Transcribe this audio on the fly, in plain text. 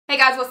Hey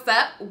guys, what's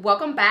up?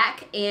 Welcome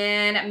back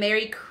and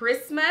Merry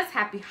Christmas,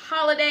 Happy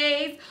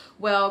Holidays.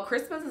 Well,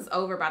 Christmas is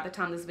over by the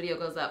time this video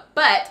goes up,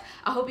 but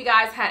I hope you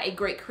guys had a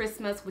great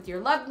Christmas with your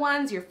loved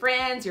ones, your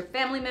friends, your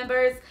family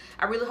members.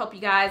 I really hope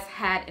you guys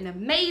had an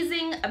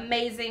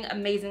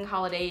amazing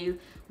holiday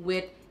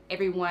with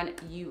everyone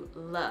you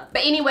love.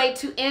 But anyway,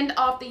 to end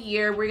off the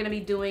year, we're gonna be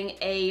doing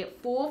a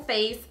full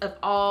face of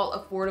all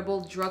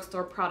affordable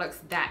drugstore products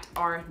that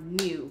are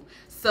new.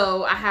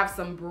 So I have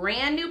some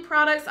brand new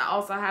products. I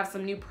also have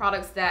some new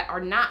products that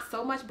are not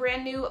so much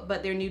brand new,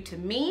 but they're new to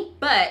me.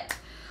 But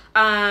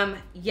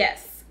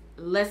yes,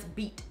 let's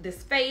beat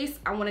this face.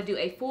 I wanna do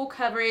a full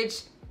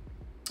coverage,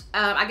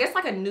 I guess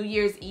like a New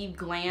Year's Eve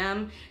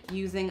glam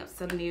using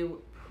some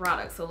new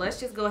products. So let's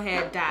just go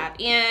ahead and dive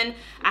in.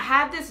 I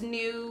have this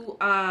new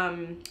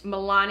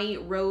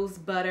Milani Rose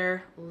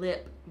Butter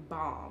Lip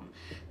Balm.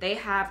 They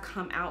have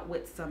come out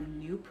with some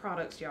new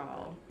products,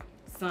 y'all.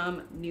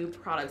 Some new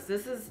products.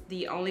 This is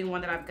the only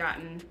one that I've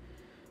gotten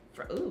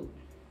for, ooh,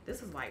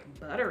 this is like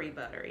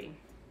buttery.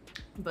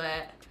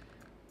 But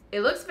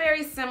it looks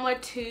very similar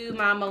to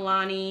my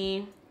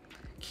Milani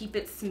Keep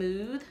It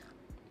Smooth.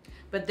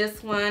 But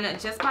this one,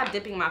 just by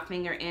dipping my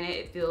finger in it,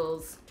 it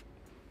feels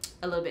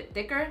a little bit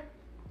thicker.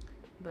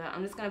 But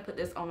I'm just gonna put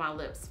this on my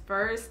lips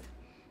first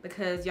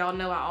because y'all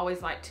know I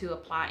always like to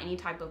apply any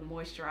type of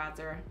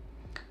moisturizer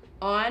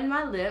on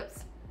my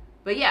lips.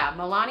 But yeah,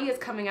 Milani is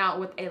coming out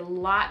with a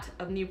lot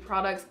of new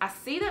products. I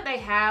see that they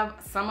have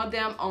some of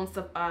them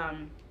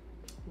on,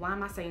 why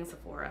am I saying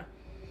Sephora?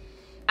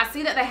 I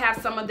see that they have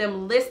some of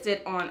them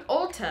listed on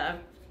Ulta,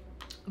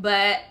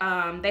 but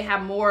they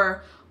have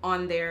more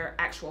on their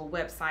actual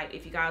website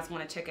if you guys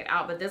wanna check it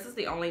out. But this is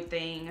the only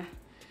thing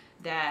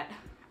that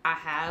I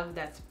have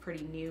that's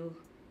pretty new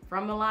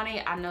from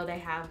Milani. I know they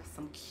have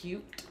some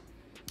cute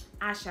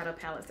eyeshadow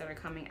palettes that are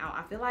coming out.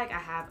 I feel like I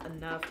have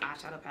enough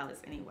eyeshadow palettes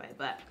anyway,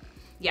 but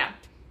yeah,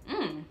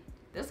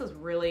 this is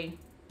really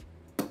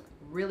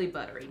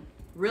buttery,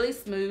 really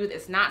smooth.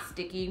 It's not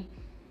sticky.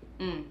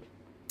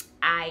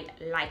 I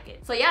like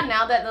it. So yeah,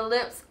 now that the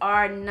lips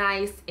are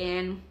nice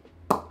and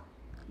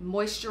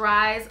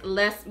moisturized,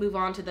 let's move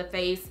on to the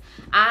face.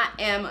 I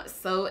am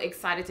so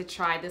excited to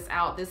try this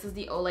out. This is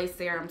the Olay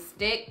Serum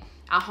Stick.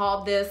 I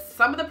hauled this.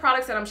 Some of the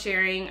products that I'm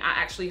sharing, I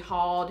actually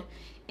hauled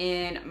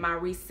in my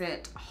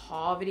recent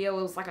haul video.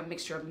 It was like a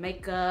mixture of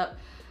makeup,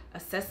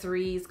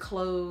 accessories,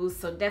 clothes.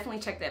 So definitely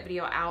check that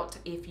video out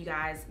if you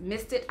guys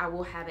missed it. I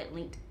will have it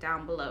linked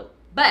down below.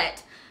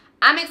 But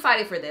I'm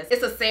excited for this.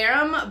 It's a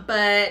serum,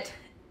 but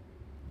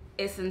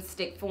it's in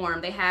stick form.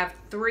 They have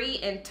 3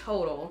 in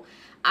total.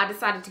 I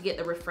decided to get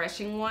the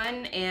refreshing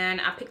one,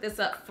 and I picked this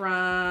up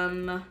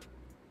from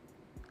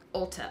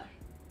Ulta.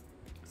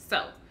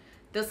 So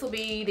this will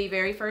be the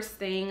very first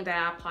thing that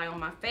I apply on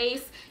my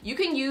face. You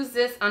can use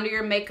this under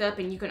your makeup,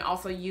 and you can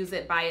also use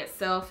it by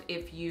itself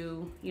if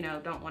you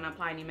don't want to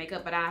apply any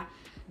makeup. But I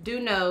do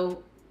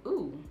know,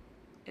 ooh,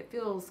 it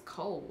feels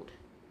cold.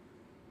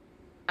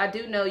 I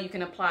do know you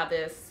can apply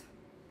this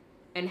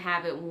and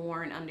have it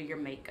worn under your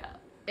makeup.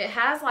 It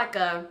has like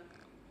a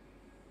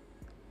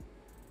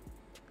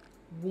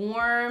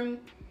warm,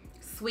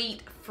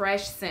 sweet,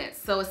 fresh scent.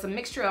 So it's a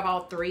mixture of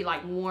all 3,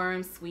 like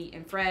warm, sweet,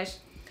 and fresh.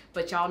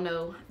 But y'all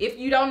know, if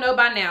you don't know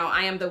by now,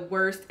 I am the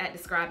worst at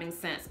describing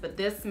scents, but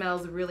this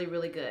smells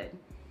really good.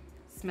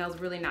 Smells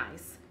really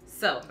nice.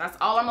 So that's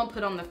all I'm gonna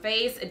put on the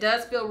face. It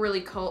does feel really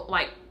cold,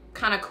 like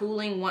kind of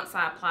cooling once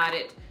I applied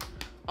it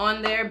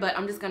on there, but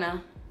I'm just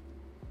gonna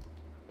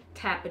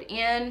tap it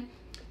in.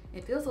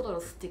 It feels a little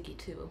sticky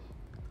too,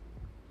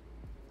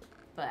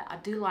 but I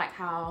do like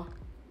how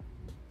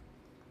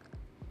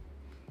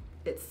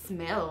it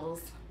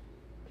smells.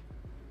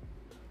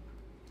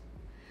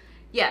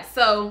 Yeah,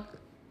 so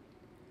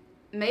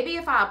maybe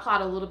if I applied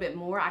a little bit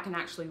more, I can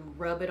actually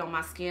rub it on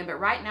my skin. But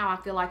right now, I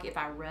feel like if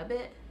I rub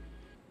it,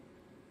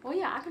 well,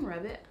 yeah, I can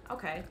rub it.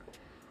 Okay.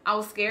 I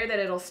was scared that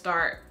it'll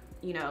start,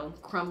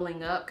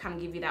 crumbling up, kind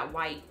of give you that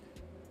white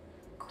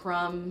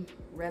crumb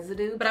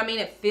residue. But I mean,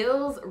 it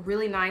feels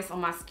really nice on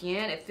my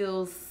skin. It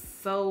feels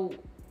so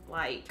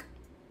like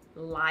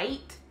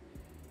light,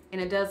 and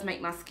it does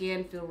make my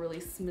skin feel really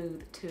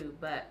smooth too.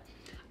 But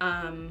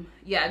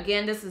yeah,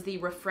 again, this is the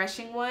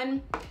refreshing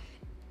one.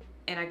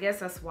 And I guess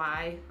that's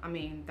why,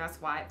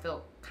 that's why it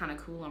felt kind of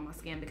cool on my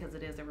skin, because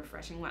it is a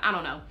refreshing one. I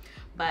don't know,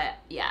 but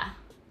yeah.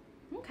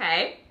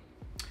 Okay,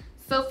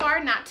 so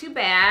far not too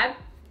bad.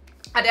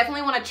 I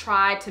definitely want to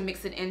try to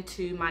mix it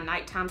into my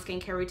nighttime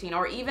skincare routine,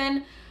 or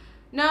even,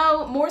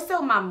 no, more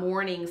so my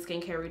morning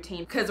skincare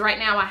routine, because right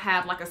now I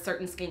have like a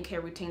certain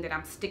skincare routine that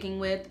I'm sticking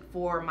with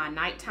for my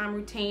nighttime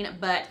routine,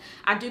 but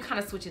I do kind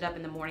of switch it up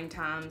in the morning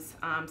times.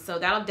 So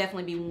that'll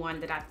definitely be one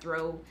that I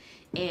throw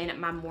in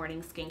my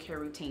morning skincare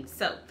routine.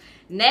 So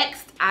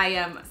next, I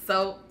am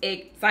so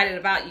excited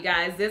about, you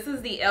guys. This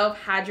is the e.l.f.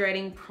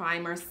 Hydrating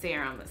Primer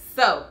Serum.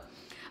 So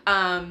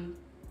I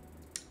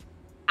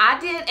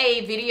did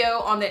a video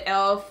on the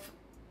e.l.f.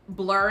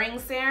 blurring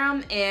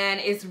serum, and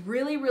it's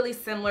really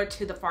similar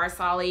to the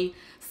Farsali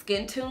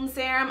Skin Tune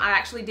serum. I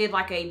actually did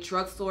like a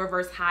drugstore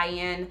versus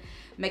high-end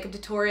makeup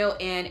tutorial,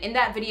 and in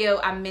that video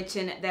I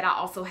mentioned that I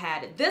also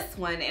had this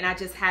one, and I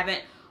just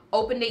haven't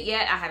opened it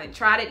yet. I haven't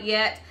tried it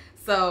yet.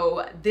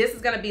 So this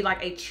is gonna be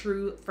like a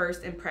true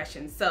first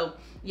impression. So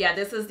yeah,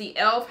 this is the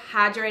e.l.f.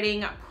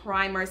 Hydrating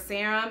Primer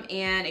Serum,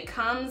 and it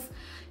comes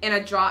in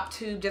a drop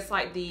tube just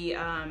like the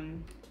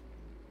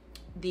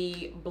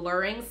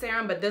blurring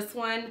serum, but this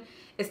one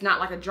is not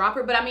like a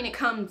dropper, but I mean it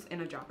comes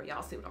in a dropper.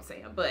 Y'all see what I'm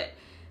saying? But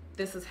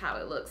this is how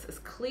it looks. It's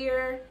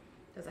clear.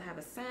 Does it have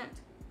a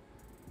scent?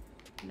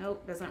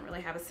 Nope, doesn't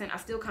really have a scent. I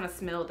still kind of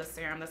smell the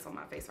serum that's on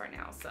my face right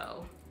now,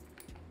 so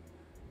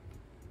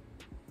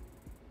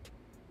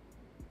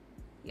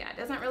yeah, it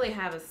doesn't really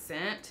have a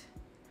scent,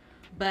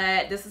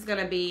 but this is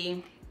gonna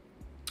be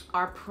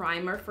our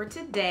primer for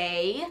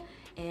today,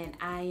 and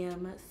I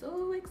am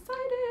so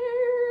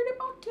excited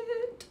about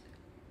it.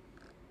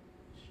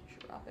 Just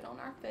drop it on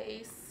our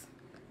face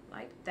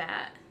like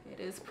that. It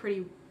is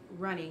pretty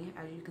runny,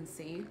 as you can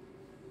see.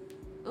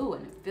 Ooh,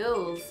 and it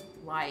feels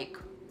like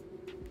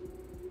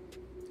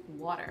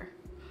water.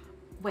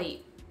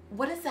 Wait,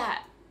 what is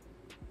that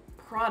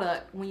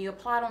product when you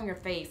apply it on your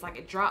face? Like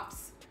it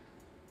drops.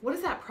 What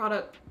is that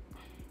product?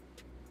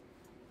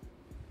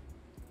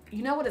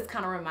 You know what it's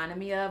kind of reminding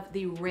me of?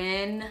 The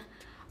Ren,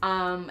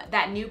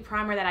 that new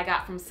primer that I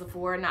got from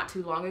Sephora not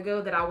too long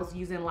ago that I was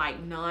using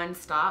like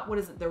non-stop. What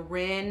is it? The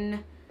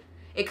Ren.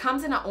 It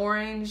comes in an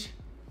orange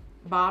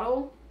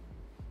bottle,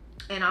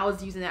 and I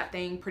was using that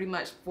thing pretty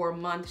much for a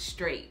month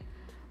straight.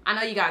 I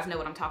know you guys know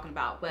what I'm talking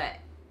about, but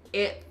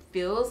it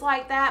feels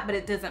like that, but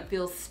it doesn't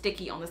feel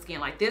sticky on the skin.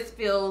 Like this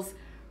feels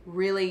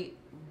really,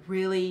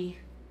 really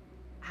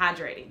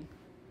hydrating.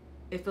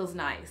 It feels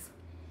nice,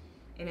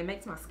 and it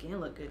makes my skin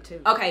look good too.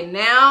 Okay,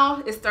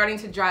 now it's starting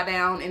to dry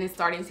down and it's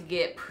starting to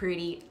get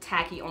pretty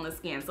tacky on the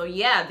skin. So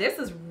yeah, this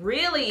is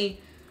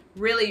really,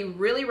 really,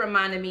 really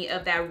reminding me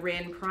of that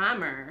Ren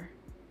primer.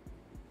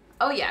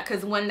 Oh yeah,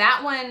 because when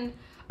that one,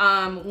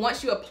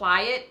 once you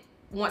apply it,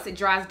 once it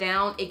dries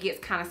down, it gets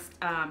kind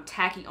of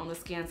tacky on the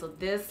skin. So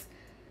this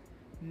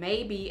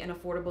may be an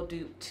affordable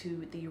dupe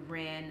to the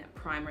Ren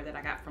primer that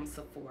I got from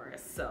Sephora.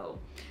 So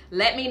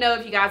let me know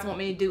if you guys want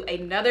me to do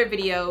another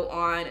video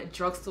on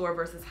drugstore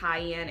versus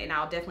high-end, and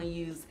I'll definitely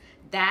use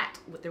that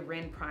with the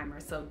Ren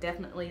primer. So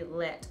definitely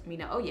let me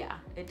know. Oh yeah,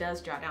 it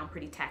does dry down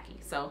pretty tacky.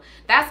 So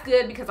that's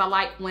good, because I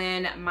like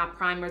when my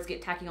primers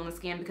get tacky on the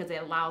skin, because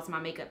it allows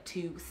my makeup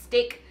to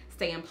stick,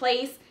 stay in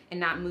place, and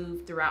not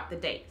move throughout the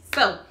day.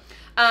 So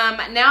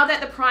now that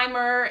the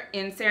primer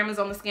and serum is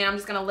on the skin, I'm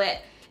just gonna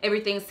let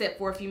everything sit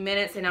for a few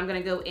minutes, and I'm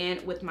gonna go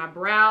in with my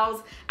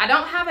brows. I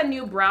don't have a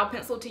new brow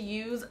pencil to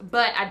use,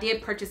 but I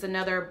did purchase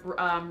another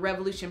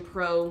Revolution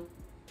Pro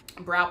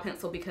brow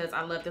pencil because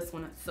I love this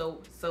one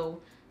so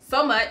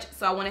much.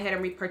 So I went ahead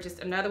and repurchased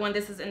another one.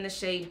 This is in the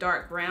shade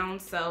dark brown.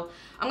 So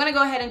I'm gonna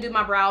go ahead and do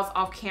my brows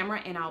off camera,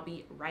 and I'll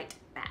be right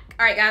back.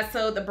 All right guys,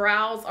 so the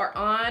brows are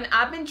on.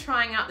 I've been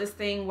trying out this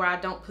thing where I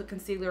don't put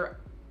concealer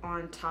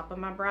on top of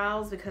my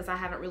brows because I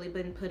haven't really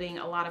been putting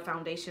a lot of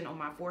foundation on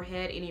my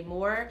forehead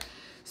anymore.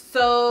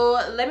 So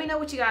let me know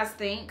what you guys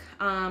think.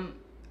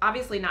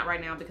 Obviously not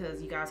right now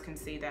because you guys can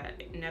see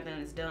that nothing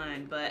is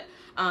done, but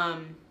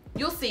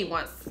you'll see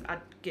once I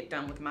get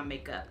done with my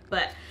makeup.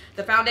 But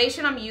the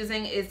foundation I'm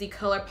using is the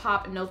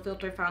ColourPop No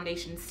Filter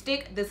Foundation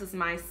Stick. This is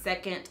my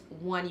second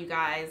one, you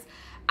guys.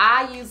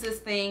 I use this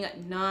thing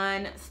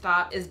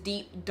non-stop. It's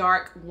Deep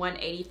Dark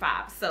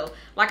 185. So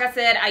like I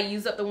said, I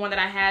used up the one that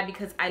I had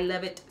because I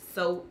love it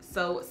so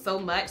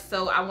much.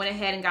 So I went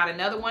ahead and got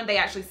another one. They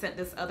actually sent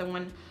this other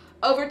one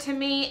over to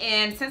me,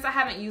 and since I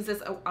haven't used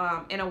this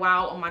in a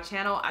while on my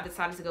channel, I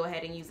decided to go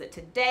ahead and use it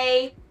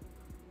today.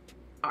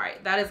 All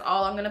right, that is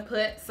all I'm gonna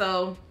put.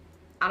 So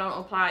I don't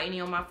apply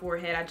any on my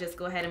forehead. I just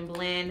go ahead and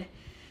blend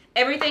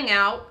everything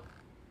out.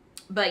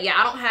 But yeah,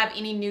 I don't have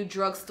any new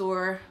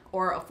drugstore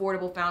or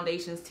affordable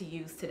foundations to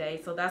use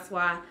today, so that's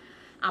why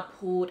I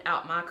pulled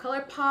out my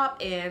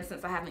ColourPop. And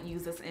since I haven't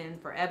used this in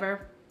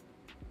forever,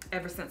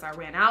 ever since I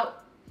ran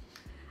out,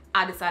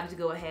 I decided to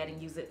go ahead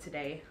and use it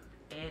today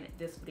in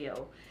this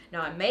video.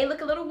 Now it may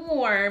look a little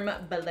warm,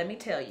 but let me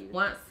tell you,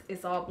 once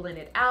it's all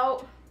blended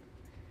out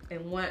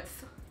and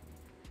once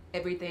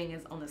everything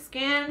is on the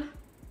skin,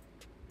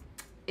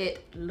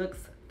 it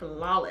looks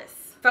flawless.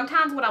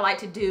 Sometimes what I like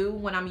to do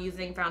when I'm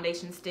using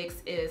foundation sticks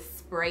is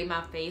spray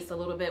my face a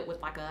little bit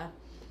with like a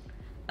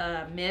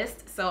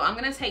mist. So I'm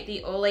gonna take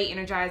the Olay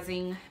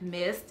Energizing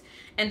Mist,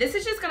 and this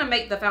is just gonna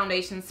make the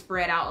foundation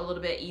spread out a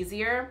little bit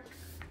easier,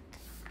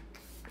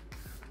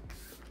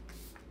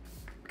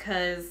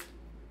 because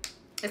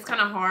it's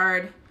kind of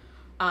hard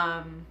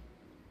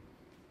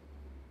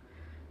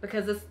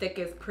because this stick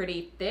is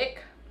pretty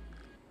thick.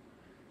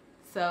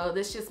 So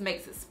this just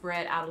makes it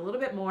spread out a little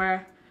bit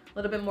more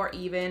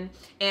even.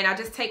 And I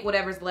just take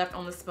whatever's left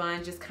on the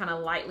sponge, just kind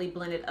of lightly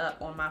blend it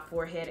up on my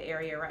forehead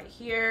area right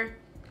here,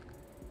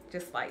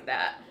 just like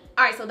that.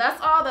 All right, so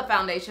that's all the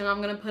foundation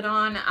I'm gonna put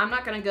on. I'm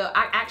not gonna go,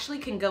 I actually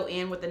can go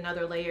in with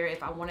another layer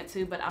if I wanted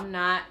to, but I'm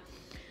not.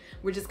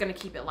 We're just gonna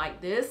keep it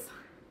like this.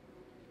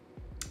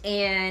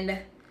 And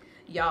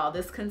y'all,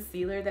 this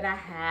concealer that I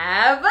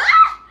have,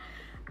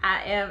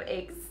 I am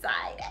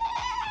excited.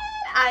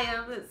 I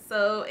am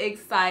so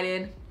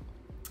excited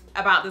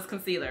about this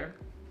concealer.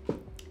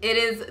 It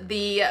is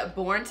the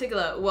Born to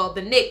Glow, well,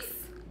 the NYX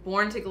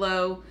Born to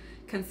Glow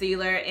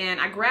concealer, and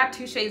I grabbed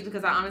 2 shades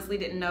because I honestly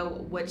didn't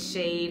know what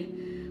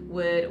shade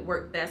would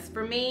work best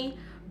for me.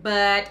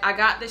 But I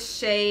got the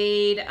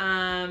shade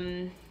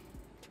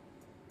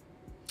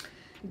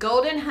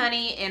Golden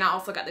Honey, and I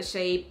also got the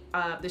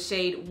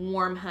shade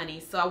Warm Honey.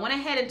 So I went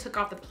ahead and took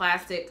off the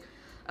plastic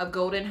of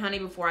Golden Honey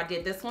before I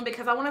did this one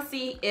because I want to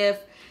see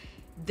if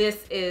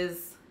this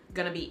is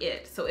gonna be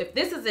it. So if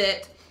this is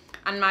it,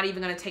 I'm not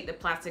even gonna take the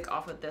plastic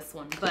off of this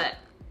one. But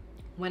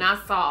when I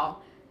saw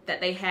that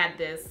they had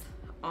this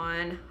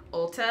on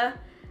Ulta,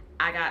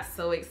 I got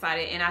so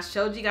excited, and I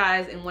showed you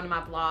guys in one of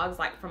my vlogs,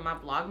 like from my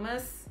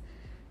Vlogmas.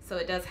 So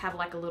it does have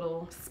like a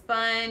little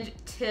sponge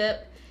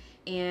tip,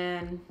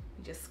 and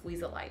you just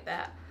squeeze it like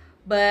that.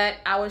 But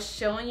I was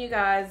showing you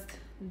guys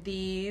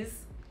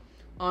these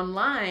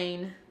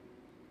online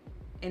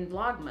in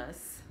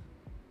Vlogmas.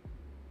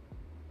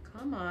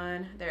 Come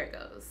on, there it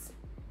goes.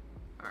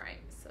 All right,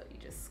 so you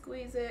just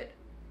squeeze it,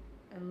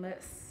 and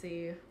let's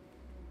see.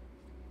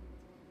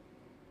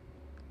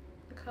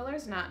 The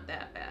color's not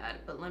that bad,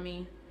 but let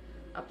me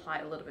apply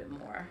a little bit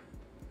more.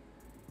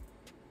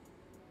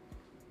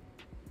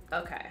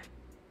 Okay.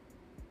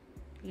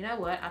 You know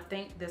what? I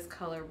think this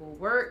color will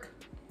work.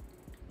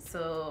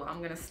 So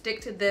I'm gonna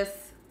stick to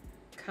this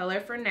color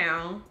for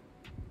now,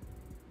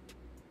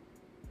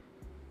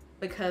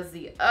 because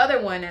the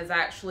other one is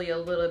actually a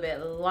little bit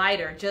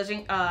lighter.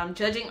 Judging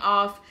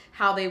off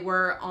how they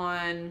were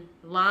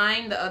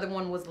online, the other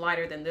one was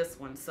lighter than this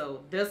one.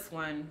 So this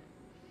one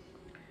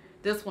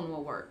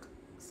will work.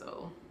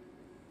 So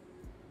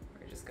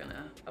we're just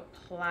gonna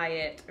apply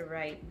it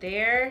right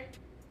there,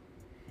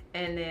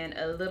 and then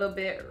a little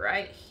bit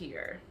right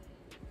here.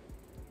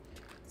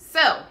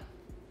 So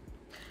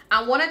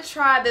I want to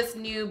try this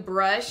new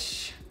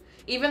brush.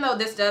 Even though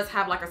this does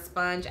have like a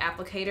sponge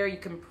applicator, you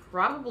can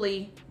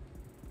probably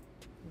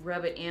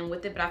rub it in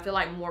with it, but I feel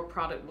like more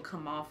product will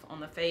come off on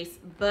the face.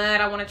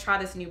 But I want to try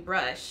this new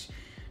brush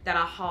that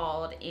I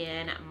hauled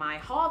in my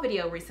haul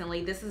video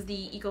recently. This is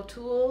the Eco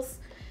Tools.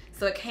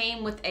 So it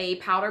came with a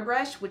powder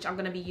brush, which I'm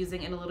going to be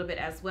using in a little bit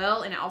as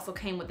well, and it also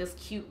came with this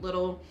cute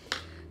little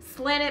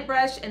slanted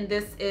brush, and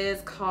this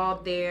is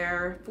called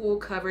their Full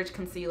Coverage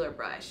Concealer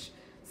Brush.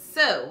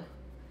 So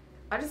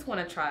I just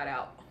want to try it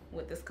out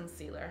with this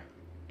concealer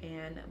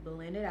and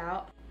blend it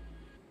out.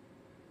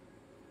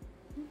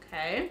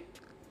 Okay.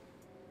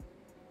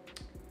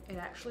 It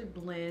actually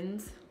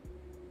blends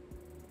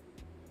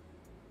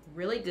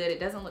really good. It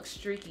doesn't look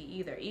streaky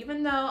either,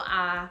 even though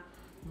I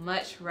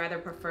much rather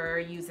prefer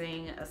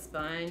using a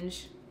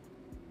sponge.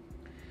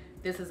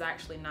 This is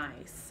actually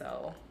nice.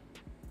 So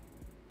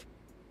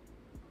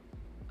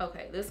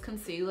okay, this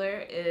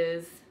concealer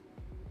is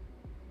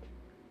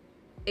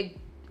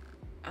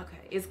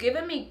it's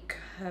giving me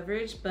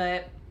coverage,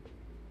 but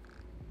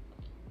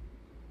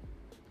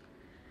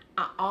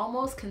I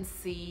almost can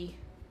see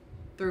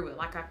through it.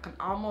 Like I can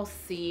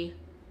almost see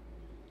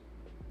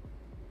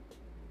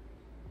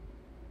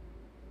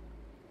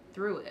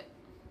through it,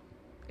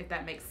 if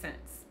that makes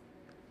sense.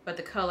 But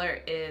the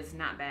color is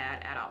not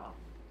bad at all.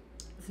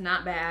 It's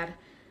not bad.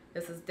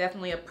 This is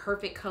definitely a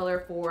perfect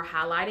color for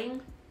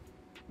highlighting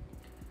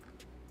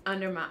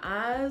under my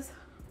eyes.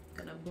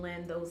 I'm gonna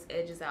blend those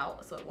edges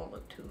out so it won't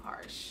look too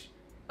harsh.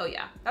 Oh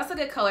yeah, that's a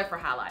good color for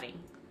highlighting.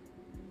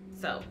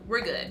 So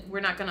we're good.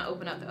 We're not gonna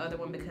open up the other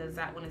one because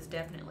that one is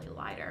definitely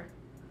lighter.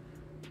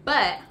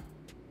 But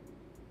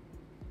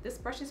this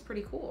brush is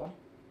pretty cool.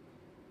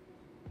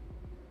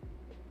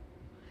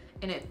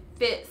 And it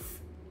fits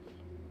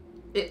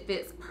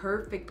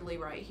perfectly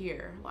right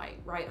here, like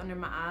right under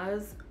my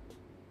eyes.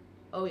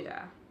 Oh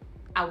yeah.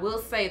 I will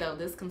say though,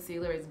 this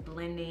concealer is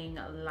blending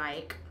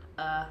like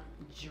a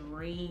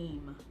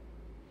dream.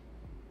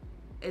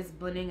 It's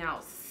blending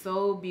out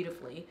so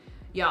beautifully.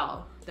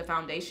 Y'all, the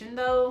foundation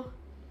though,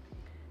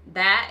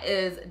 that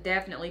is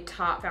definitely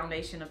top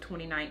foundation of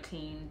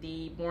 2019.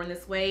 The Born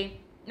This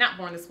Way, not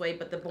Born This Way,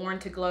 but the Born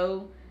to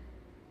Glow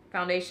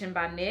foundation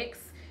by NYX.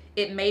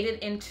 It made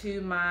it into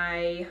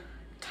my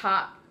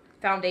top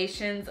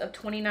foundations of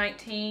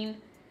 2019.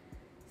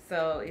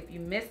 So if you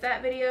missed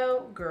that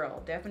video,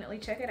 girl, definitely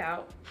check it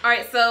out. All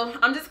right, so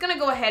I'm just gonna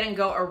go ahead and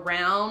go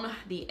around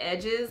the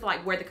edges,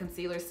 like where the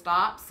concealer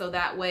stops, so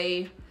that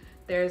way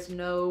there's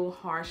no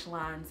harsh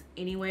lines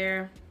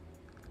anywhere.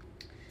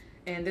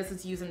 And this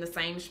is using the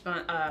same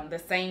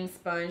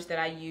sponge that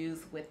I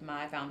used with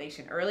my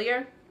foundation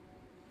earlier.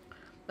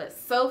 But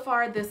so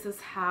far, this is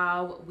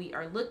how we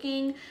are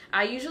looking.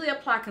 I usually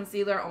apply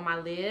concealer on my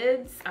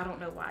lids. I don't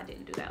know why I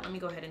didn't do that. Let me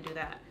go ahead and do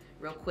that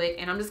real quick.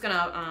 And I'm just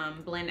gonna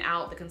blend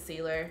out the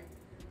concealer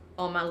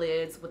on my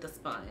lids with a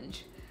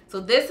sponge. So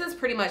this is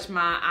pretty much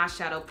my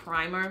eyeshadow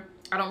primer.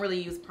 I don't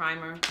really use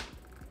primer.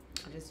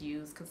 I just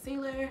use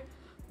concealer.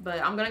 But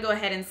I'm gonna go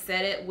ahead and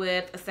set it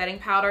with a setting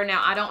powder.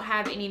 Now, I don't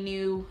have any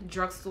new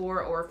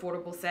drugstore or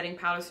affordable setting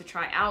powders to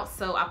try out,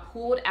 so I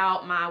pulled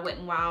out my Wet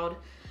n Wild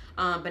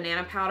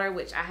banana powder,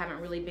 which I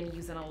haven't really been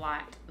using a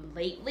lot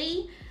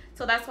lately.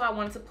 So that's why I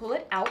wanted to pull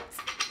it out.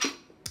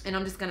 And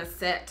I'm just gonna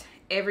set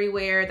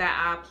everywhere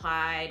that I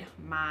applied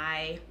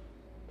my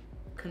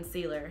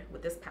concealer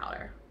with this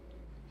powder.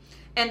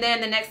 And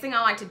then the next thing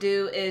I like to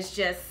do is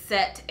just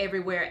set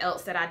everywhere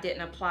else that I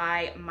didn't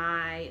apply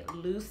my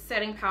loose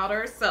setting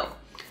powder. So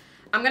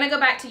I'm gonna go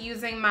back to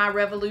using my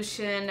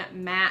Revolution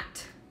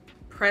Matte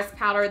Press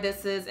Powder.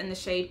 This is in the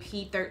shade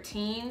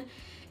P13.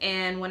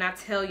 And when I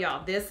tell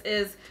y'all, this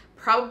is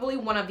probably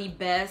one of the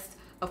best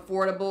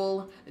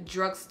affordable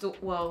drugstore,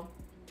 well,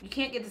 you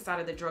can't get this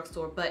out of the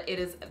drugstore, but it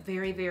is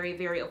very, very,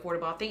 very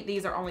affordable. I think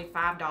these are only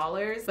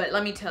 $5. But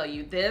let me tell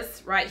you,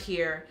 this right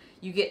here,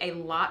 you get a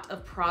lot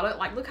of product.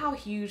 Like, look how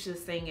huge this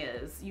thing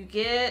is. You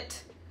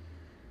get,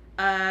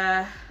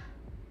 dang,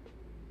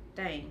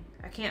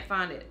 I can't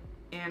find it.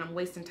 And I'm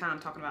wasting time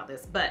talking about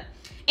this. But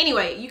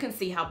anyway, you can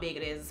see how big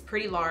it is. It's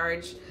pretty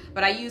large.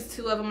 But I use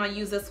two of them. I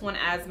use this one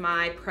as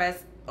my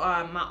press,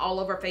 my all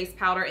over face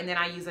powder. And then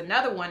I use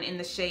another one in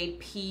the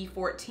shade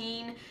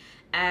P14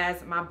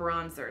 as my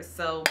bronzer.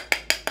 So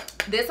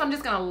this I'm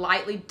just gonna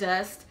lightly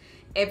dust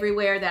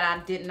everywhere that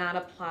I did not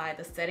apply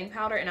the setting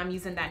powder, and I'm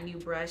using that new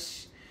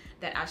brush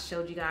that I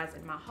showed you guys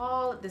in my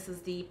haul. This is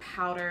the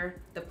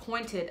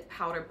pointed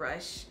powder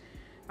brush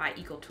by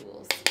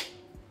EcoTools.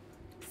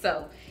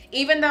 So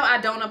even though I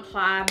don't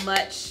apply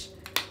much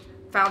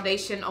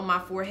foundation on my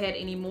forehead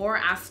anymore,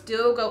 I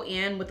still go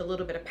in with a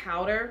little bit of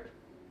powder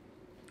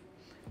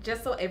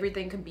just so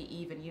everything can be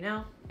even, you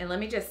know? And let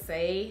me just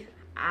say,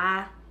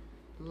 I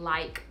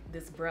like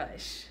this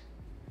brush.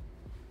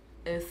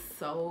 It's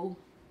so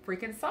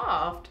freaking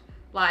soft.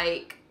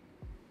 Like,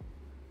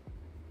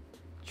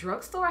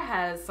 Drugstore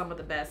has some of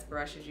the best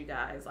brushes, you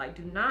guys. Like,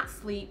 do not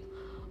sleep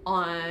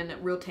on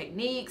Real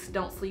Techniques.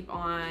 Don't sleep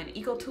on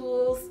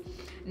EcoTools.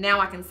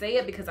 Now I can say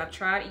it because I've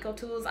tried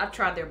EcoTools. I've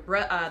tried their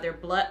what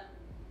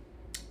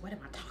am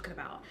I talking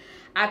about?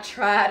 I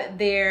tried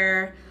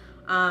their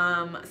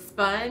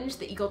sponge,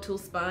 the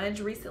EcoTools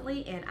sponge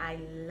recently, and I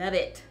love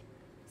it.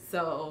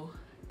 So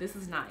this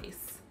is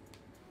nice.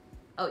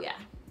 Oh yeah.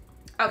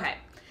 Okay.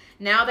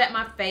 Now that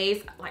my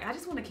face, like, I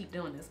just want to keep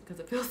doing this because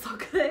it feels so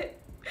good.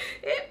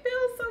 It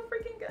feels so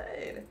freaking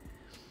good.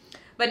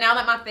 But now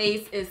that my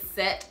face is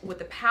set with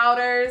the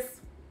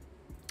powders,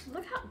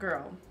 look how,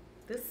 girl,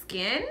 this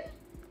skin.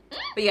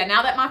 But yeah,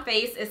 now that my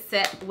face is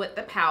set with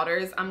the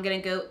powders, I'm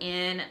gonna go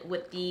in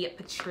with the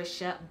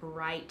Patricia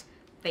Bright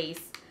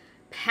Face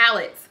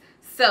palettes.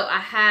 So I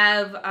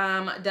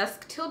have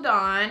Dusk Till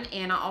Dawn,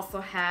 and I also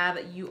have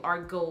You Are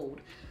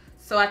Gold.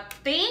 So I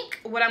think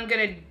what I'm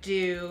gonna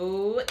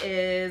do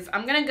is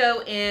I'm gonna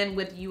go in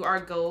with You Are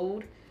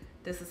Gold.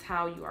 This is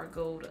how You Are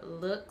Gold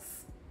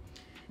looks.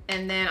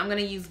 And then I'm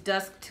gonna use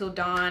Dusk Till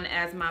Dawn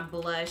as my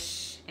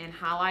blush and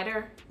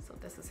highlighter. So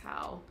this is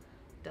how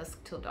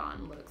Dusk Till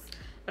Dawn looks.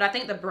 But I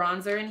think the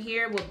bronzer in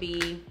here will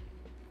be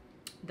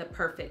the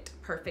perfect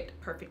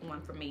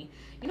one for me.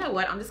 You know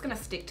what? I'm just gonna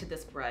stick to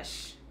this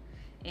brush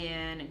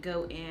and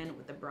go in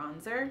with the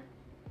bronzer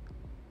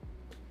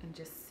and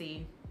just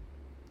see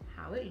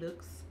how it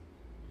looks.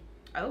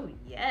 Oh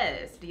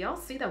yes, do y'all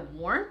see the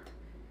warmth?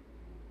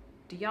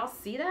 Do y'all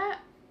see that?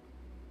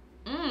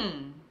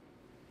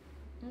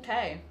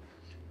 Okay.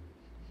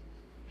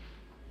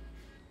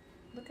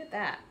 Look at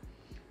that.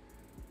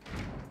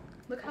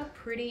 Look how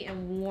pretty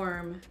and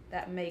warm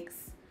that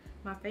makes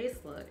my face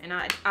look. And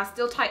I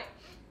still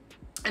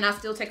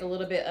take a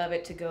little bit of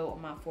it to go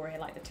on my forehead,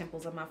 like the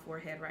temples of my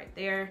forehead right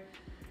there.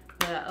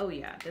 But oh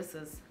yeah, this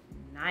is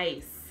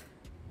nice.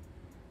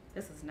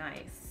 This is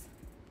nice.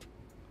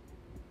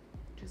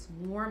 Just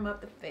warm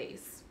up the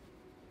face.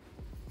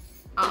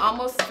 I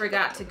almost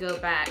forgot to go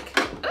back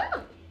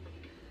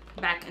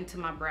into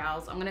my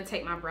brows. I'm gonna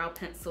take my brow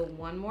pencil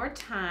one more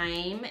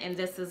time, and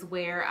this is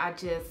where I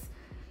just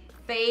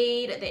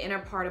fade the inner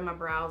part of my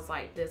brows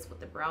like this with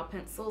the brow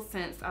pencil,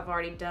 since I've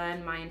already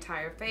done my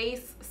entire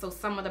face. So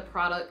some of the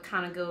product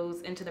kind of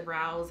goes into the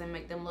brows and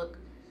make them look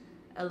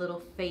a little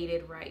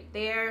faded right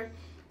there,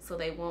 so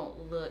they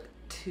won't look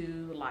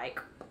too, like,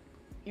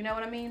 you know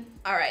what I mean?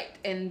 All right,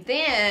 and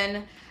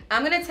then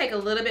I'm gonna take a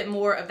little bit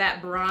more of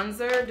that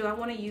bronzer. Do I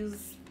wanna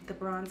use the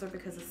bronzer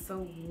because it's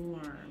so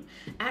warm?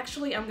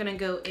 Actually, I'm gonna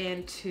go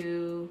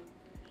into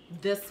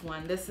this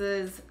one. This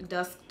is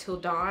Dusk Till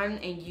Dawn,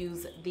 and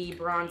use the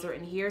bronzer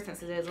in here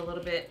since it is a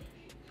little bit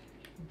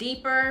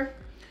deeper.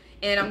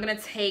 And I'm gonna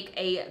take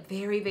a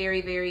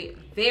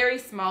very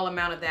small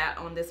amount of that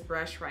on this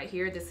brush right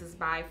here. This is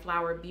by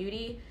Flower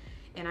Beauty,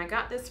 and I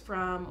got this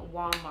from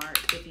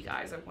Walmart, if you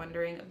guys are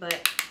wondering.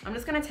 But I'm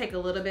just gonna take a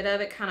little bit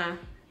of it, kind of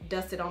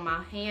dust it on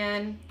my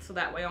hand, so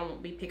that way I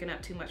won't be picking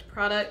up too much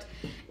product,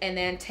 and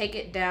then take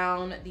it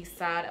down the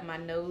side of my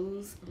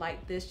nose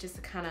like this, just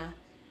to kind of,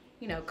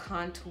 you know,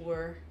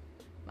 contour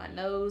my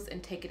nose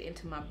and take it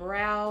into my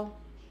brow.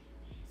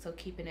 So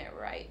keeping it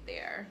right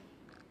there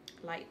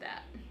like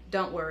that.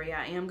 Don't worry,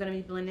 I am gonna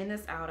be blending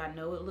this out. I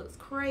know it looks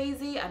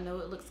crazy, I know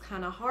it looks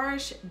kind of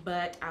harsh,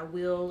 but I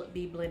will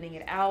be blending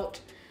it out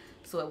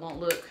so it won't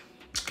look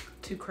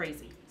too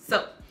crazy.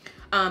 So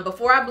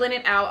Before I blend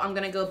it out, I'm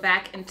gonna go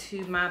back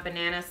into my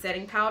banana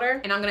setting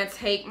powder, and I'm gonna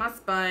take my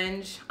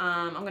sponge.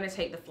 I'm gonna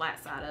take the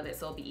flat side of it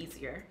so it'll be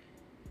easier.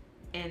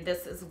 And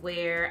this is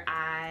where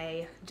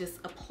I just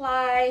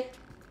apply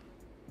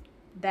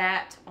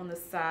that on the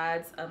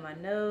sides of my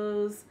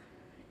nose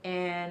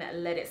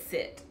and let it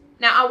sit.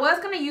 Now, I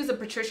was gonna use a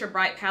Patricia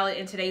Bright palette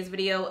in today's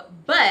video,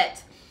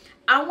 but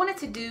I wanted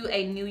to do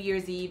a New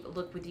Year's Eve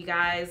look with you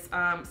guys.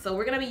 So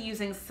we're gonna be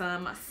using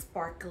some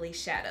sparkly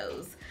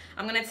shadows.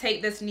 I'm gonna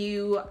take this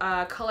new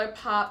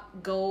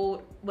ColourPop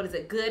Gold, what is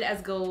it, Good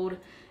as Gold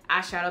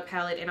eyeshadow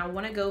palette, and I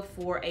wanna go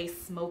for a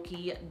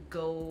smoky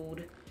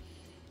gold,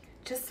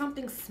 just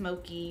something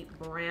smoky,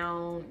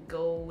 brown,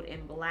 gold,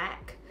 and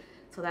black.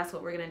 So that's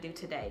what we're gonna do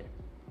today.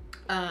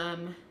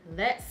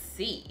 Let's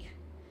see.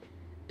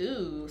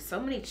 Ooh,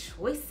 so many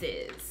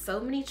choices, so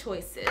many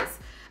choices.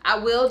 I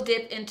will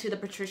dip into the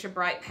Patricia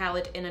Bright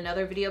palette in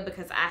another video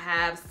because I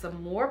have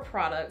some more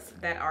products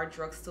that are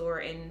drugstore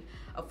and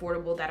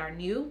affordable that are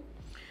new.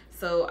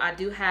 So I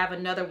do have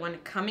another one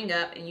coming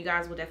up, and you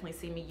guys will definitely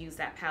see me use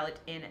that palette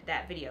in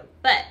that video.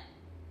 But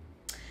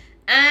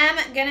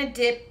I'm gonna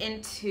dip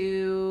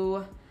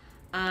into,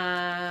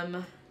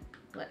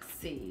 let's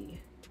see.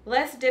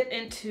 Let's dip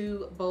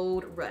into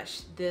Bold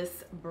Rush,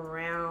 this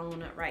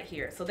brown right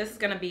here. So this is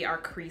gonna be our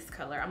crease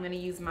color. I'm gonna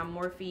use my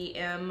Morphe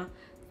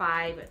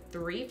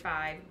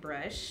M535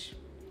 brush.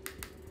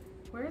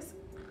 I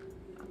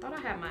thought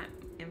I had my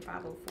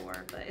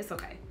M504, but it's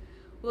okay.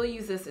 We'll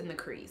use this in the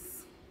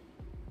crease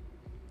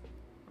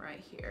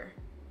right here.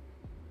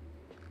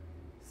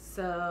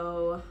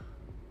 So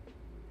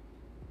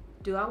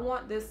do I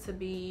want this to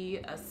be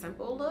a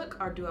simple look,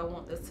 or do I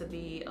want this to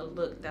be a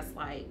look that's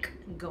like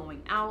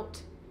going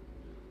out?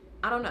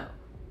 I don't know.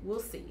 We'll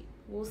see.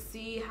 We'll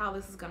see how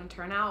this is gonna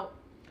turn out.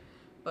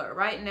 But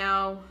right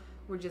now,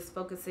 we're just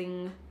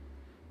focusing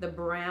the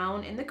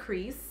brown in the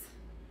crease.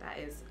 That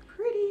is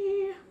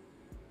pretty.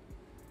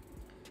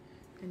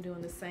 And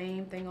doing the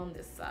same thing on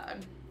this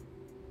side.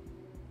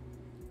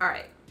 All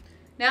right.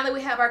 Now that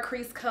we have our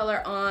crease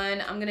color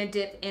on, I'm gonna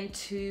dip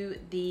into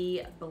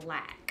the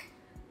black.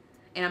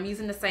 And I'm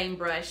using the same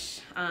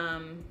brush,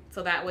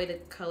 so that way the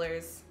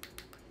colors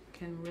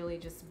can really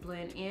just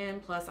blend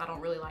in. Plus, I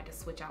don't really like to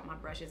switch out my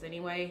brushes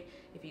anyway.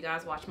 If you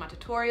guys watch my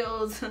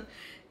tutorials,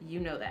 you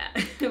know that.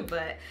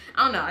 But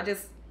I don't know, I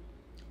just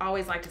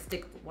always like to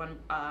stick with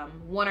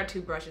one or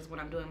two brushes when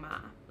I'm doing my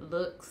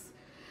looks.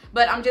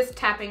 But I'm just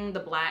tapping the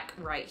black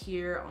right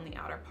here on the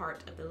outer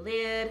part of the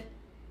lid.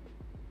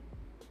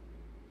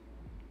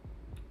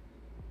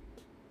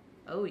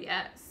 Oh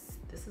yes,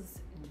 this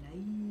is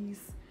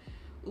nice.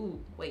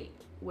 Ooh, wait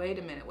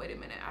a minute.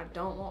 I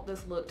don't want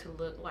this look to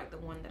look like the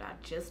one that I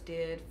just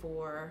did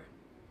for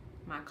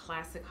my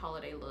classic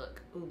holiday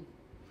look. Ooh,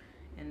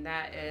 and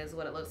that is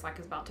what it looks like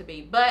it's about to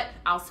be, but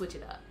I'll switch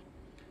it up.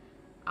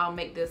 I'll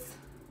make this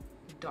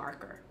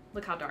darker.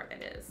 Look how dark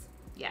that is.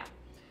 Yeah.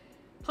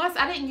 Plus,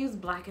 I didn't use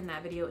black in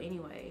that video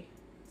anyway,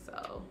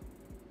 so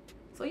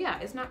yeah,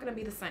 it's not gonna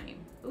be the same.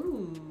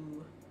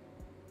 Ooh.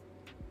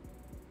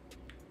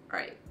 All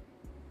right.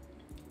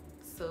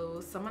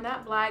 So some of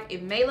that black,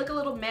 it may look a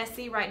little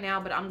messy right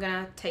now, but I'm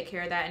gonna take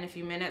care of that in a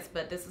few minutes.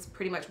 But this is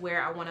pretty much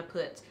where I wanna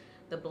put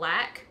the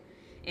black,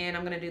 and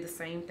I'm gonna do the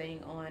same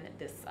thing on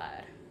this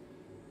side.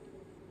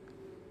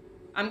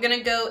 I'm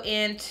gonna go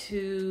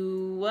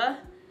into,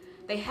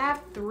 they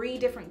have 3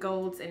 different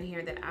golds in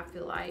here that I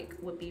feel like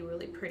would be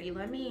really pretty.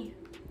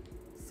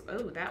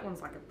 Oh, that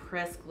one's like a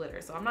pressed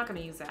glitter, so I'm not gonna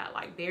use that,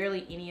 like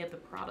barely any of the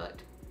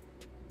product.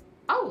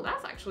 Oh,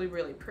 that's actually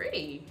really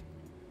pretty.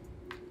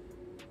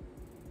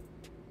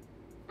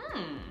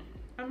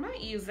 I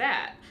might use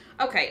that.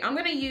 Okay, I'm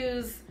gonna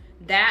use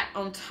that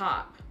on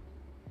top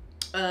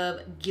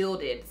of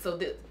Gilded. So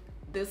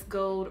this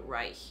gold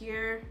right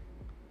here.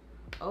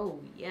 Oh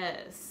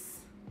yes.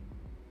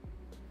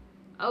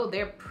 Oh,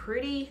 they're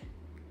pretty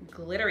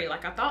glittery.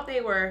 Like, I thought they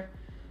were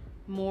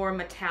more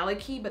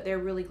metallic-y, but they're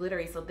really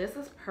glittery. So this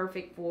is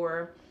perfect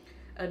for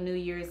a New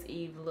Year's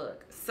Eve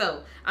look.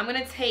 So I'm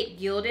gonna take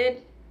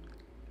Gilded,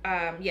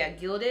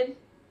 Gilded,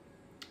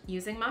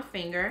 using my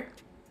finger.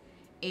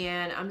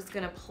 And I'm just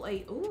gonna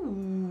play,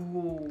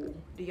 ooh,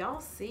 do y'all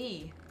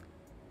see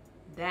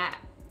that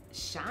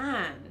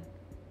shine?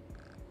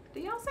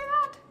 Do y'all see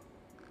that?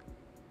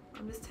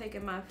 I'm just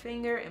taking my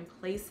finger and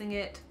placing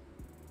it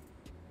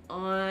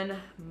on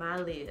my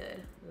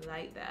lid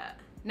like that.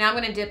 Now I'm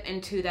gonna dip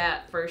into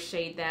that first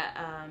shade that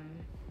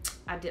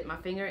I dipped my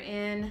finger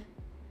in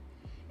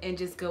and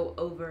just go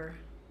over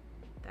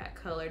that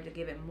color to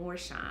give it more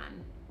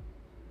shine.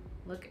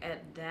 Look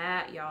at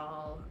that,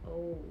 y'all.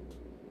 Oh.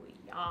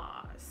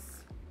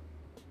 Yes.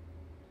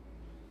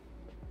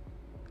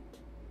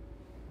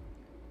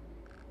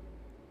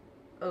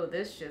 Oh,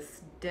 this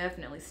just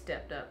definitely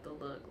stepped up the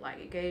look. Like,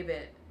 it gave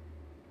it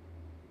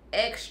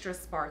extra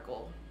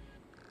sparkle.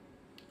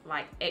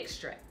 Like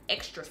extra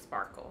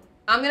sparkle.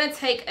 I'm gonna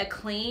take a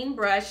clean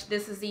brush.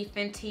 This is the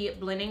Fenty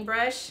blending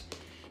brush.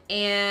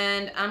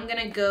 And I'm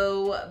gonna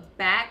go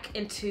back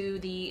into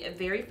the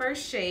very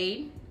first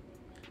shade.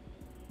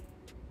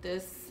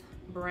 This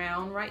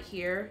brown right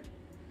here.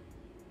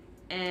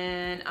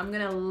 And I'm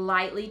gonna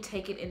lightly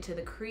take it into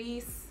the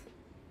crease.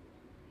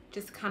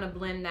 Just kind of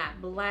blend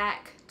that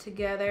black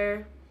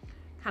together.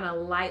 Kind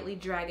of lightly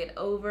drag it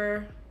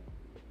over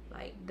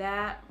like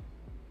that.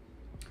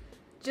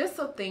 Just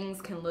so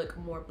things can look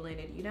more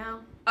blended, you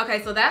know?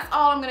 Okay, so that's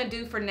all I'm gonna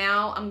do for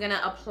now. I'm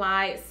gonna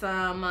apply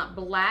some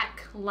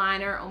black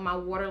liner on my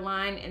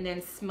waterline and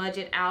then smudge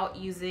it out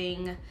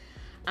using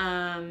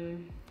that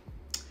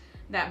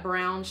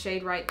brown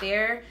shade right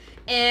there.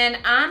 And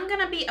I'm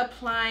gonna be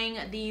applying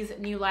these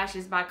new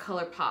lashes by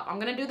ColourPop. I'm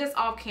gonna do this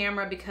off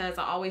camera because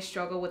I always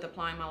struggle with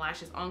applying my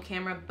lashes on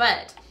camera,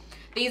 but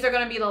these are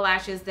gonna be the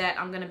lashes that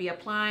I'm gonna be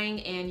applying,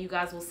 and you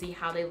guys will see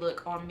how they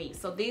look on me.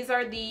 So these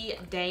are the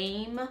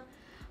Dame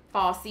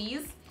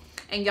Falsies.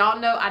 And y'all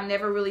know I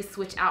never really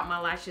switch out my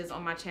lashes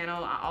on my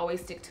channel. I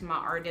always stick to my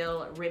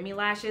Ardell Remy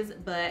lashes,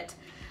 but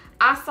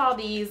I saw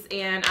these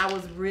and I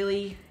was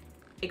really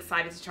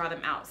excited to try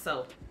them out.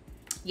 So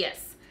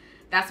yes,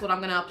 that's what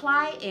I'm gonna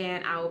apply,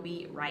 and I will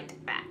be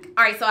right back.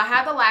 All right, so I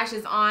have the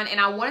lashes on, and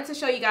I wanted to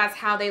show you guys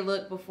how they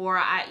look before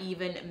I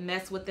even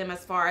mess with them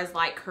as far as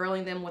like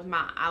curling them with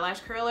my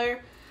eyelash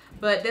curler.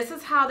 But this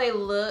is how they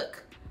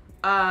look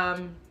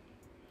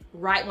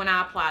right when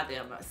I apply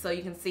them. So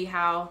you can see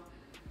how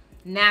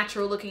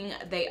natural looking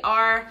they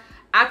are.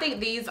 I think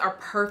these are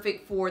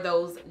perfect for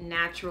those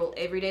natural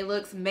everyday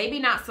looks. Maybe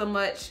not so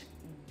much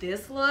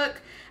this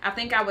look. I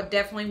think I would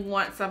definitely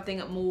want something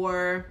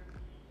more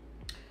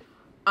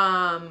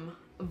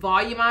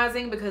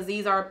volumizing because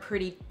these are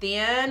pretty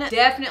thin.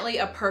 Definitely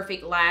a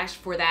perfect lash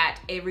for that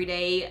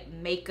everyday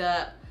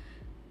makeup,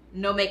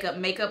 no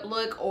makeup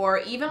look, or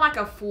even like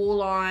a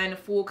full-on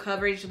full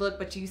coverage look,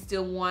 but you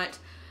still want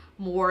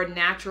more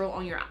natural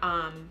on your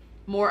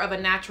more of a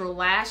natural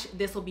lash.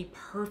 This will be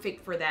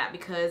perfect for that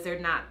because they're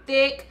not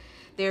thick,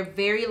 they're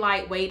very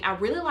lightweight. I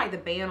really like the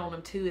band on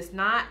them too. It's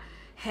not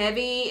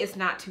heavy, it's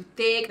not too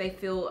thick. They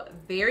feel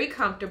very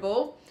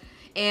comfortable,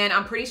 and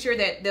I'm pretty sure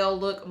that they'll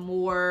look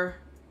more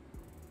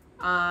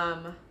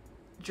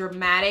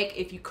dramatic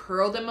if you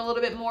curl them a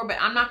little bit more, but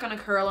I'm not gonna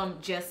curl them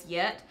just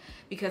yet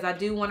because I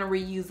do want to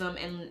reuse them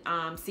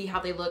and see how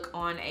they look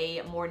on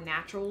a more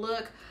natural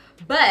look.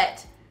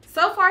 But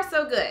so far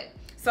so good.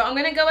 So I'm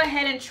gonna go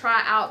ahead and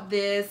try out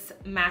this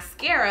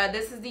mascara.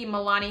 This is the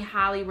Milani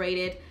highly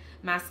rated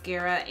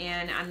mascara,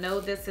 and I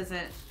know this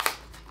isn't,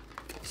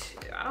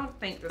 I don't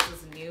think this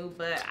is new,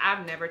 but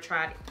I've never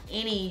tried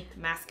any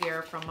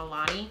mascara from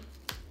Milani.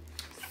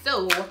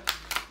 So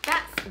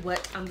that's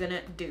what I'm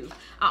gonna do.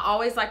 I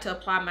always like to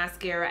apply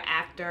mascara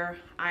after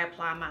I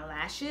apply my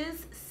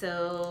lashes.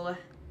 So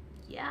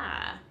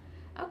yeah.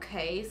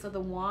 Okay, so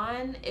the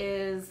one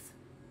is,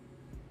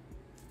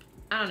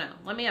 I don't know.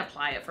 Let me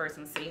apply it first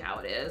and see how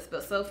it is.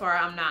 But so far,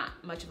 I'm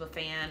not much of a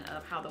fan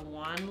of how the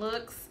wand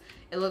looks.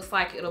 It looks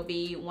like it'll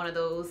be one of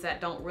those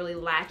that don't really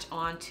latch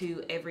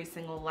onto every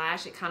single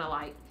lash. It kind of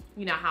like,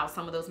 you know how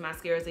some of those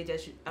mascaras,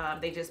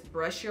 they just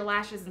brush your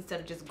lashes instead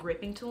of just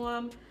gripping to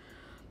them.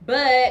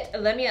 But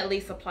let me at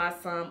least apply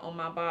some on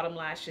my bottom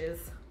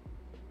lashes.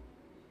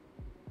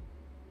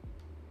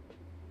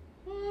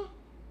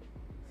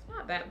 It's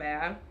not that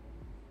bad.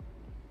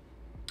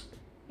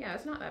 Yeah,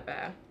 it's not that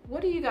bad.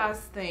 What do you guys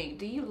think?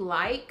 Do you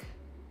like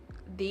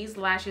these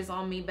lashes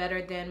on me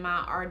better than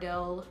my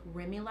Ardell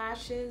Remy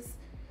lashes?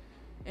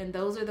 And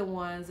those are the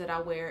ones that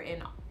I wear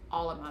in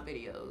all of my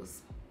videos.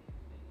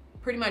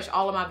 Pretty much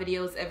all of my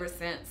videos ever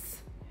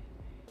since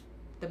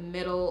the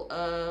middle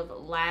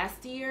of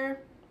last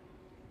year.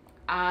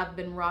 I've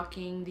been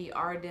rocking the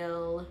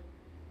Ardell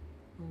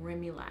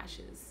Remy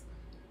lashes.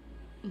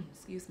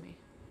 Excuse me.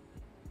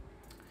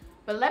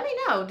 But let me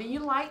know, do you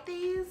like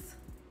these?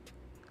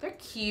 They're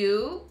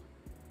cute.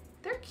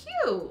 They're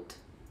cute.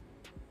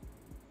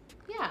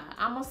 Yeah,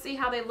 I'm gonna see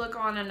how they look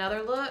on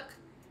another look,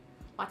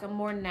 like a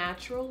more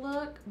natural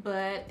look,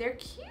 but they're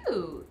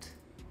cute.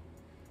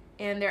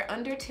 And they're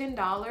under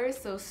 $10,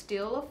 so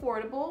still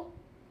affordable.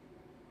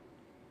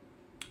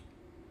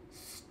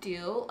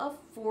 Still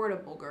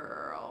affordable,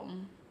 girl.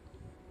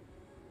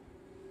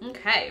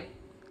 Okay.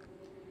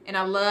 And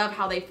I love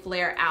how they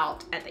flare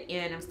out at the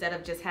end instead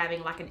of just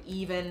having like an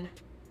even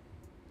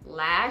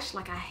lash.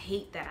 Like I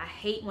hate that. I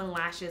hate when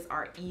lashes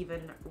are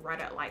even right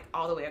at like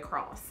all the way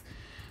across.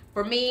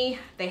 For me,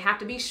 they have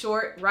to be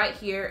short right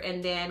here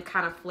and then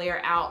kind of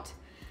flare out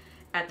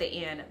at the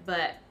end.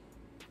 But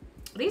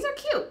these are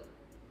cute.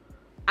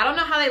 I don't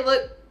know how they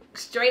look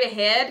straight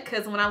ahead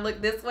because when I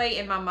look this way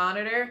in my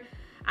monitor,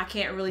 I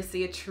can't really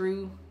see a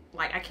true,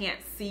 like I can't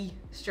see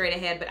straight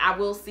ahead, but I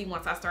will see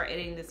once I start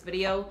editing this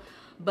video.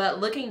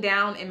 But looking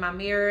down in my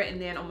mirror and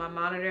then on my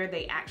monitor,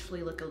 they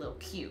actually look a little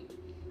cute.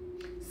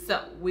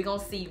 So we're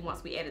gonna see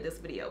once we edit this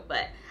video,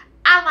 but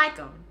I like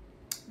them.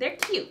 They're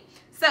cute.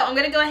 So I'm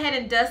gonna go ahead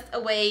and dust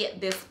away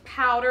this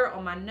powder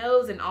on my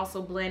nose and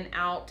also blend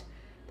out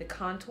the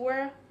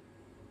contour.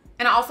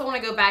 And I also wanna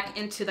go back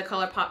into the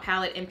ColourPop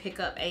palette and pick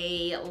up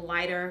a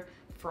lighter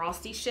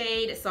frosty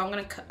shade. So I'm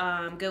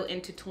gonna go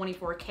into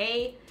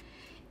 24K.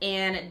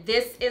 And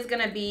this is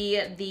gonna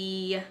be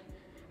the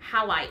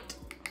highlight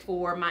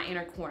for my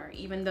inner corner.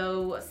 Even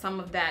though some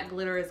of that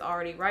glitter is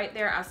already right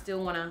there, I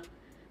still want to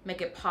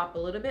make it pop a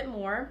little bit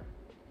more.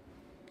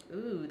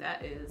 Ooh,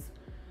 that is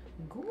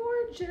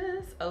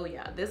gorgeous. Oh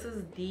yeah, this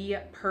is the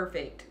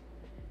perfect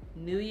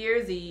New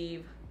Year's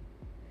Eve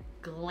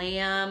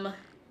glam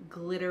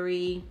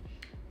glittery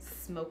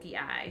smoky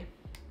eye.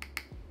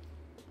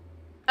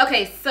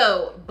 Okay,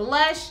 so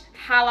blush,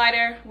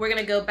 highlighter, we're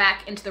gonna go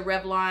back into the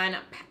Revlon,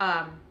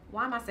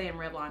 why am I saying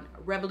Revlon?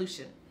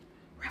 Revolution.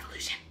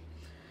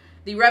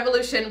 The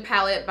Revolution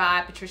palette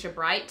by Patricia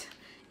Bright.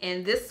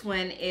 And this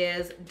one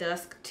is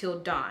Dusk Till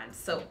Dawn.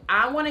 So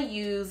I wanna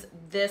use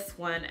this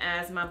one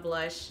as my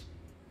blush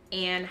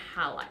and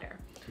highlighter.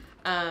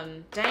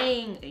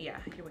 Yeah,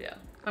 here we go.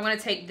 I'm gonna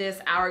take this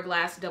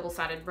Hourglass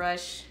double-sided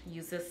brush,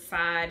 use this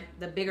side,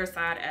 the bigger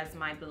side, as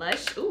my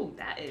blush. Ooh,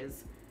 that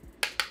is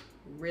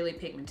really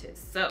pigmented.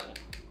 So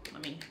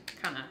let me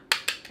kind of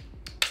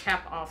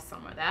tap off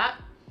some of that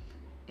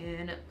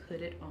and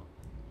put it on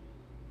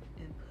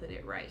and put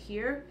it right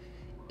here.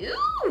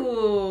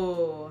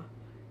 Ooh,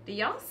 do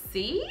y'all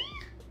see?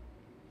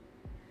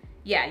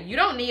 Yeah, you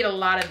don't need a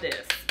lot of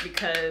this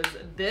because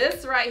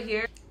this right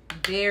here,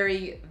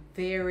 very,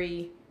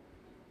 very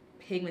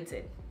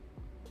pigmented.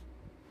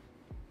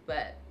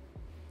 But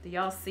do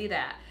y'all see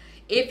that?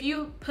 If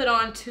you put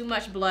on too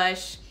much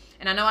blush,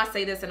 and I know I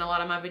say this in a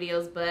lot of my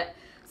videos, but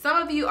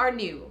some of you are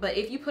new, but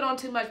if you put on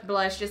too much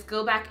blush, just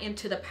go back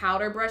into the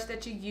powder brush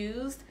that you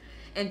used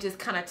and just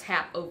kind of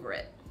tap over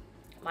it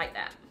like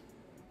that.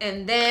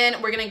 And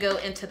then we're gonna go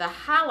into the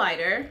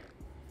highlighter,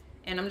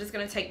 and I'm just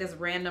gonna take this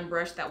random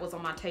brush that was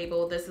on my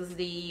table. This is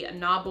the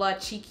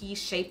Nabla Cheeky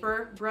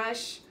Shaper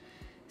brush.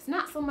 It's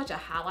not so much a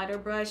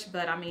highlighter brush,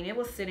 but I mean, it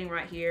was sitting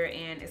right here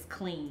and it's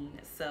clean.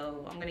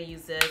 So I'm gonna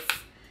use this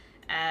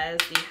as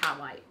the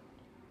highlight,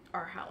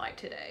 our highlight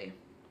today.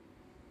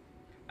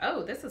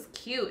 Oh, this is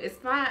cute.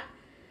 It's not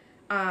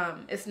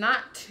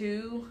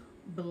too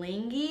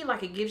blingy.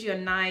 Like, it gives you a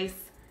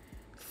nice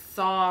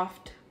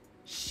soft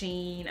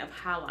sheen of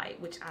highlight,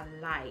 which I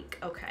like.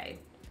 Okay,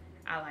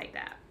 I like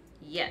that.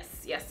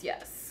 Yes, yes,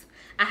 yes.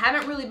 I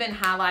haven't really been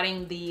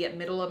highlighting the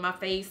middle of my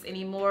face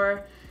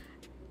anymore.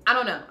 I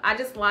don't know, I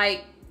just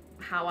like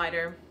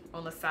highlighter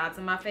on the sides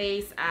of my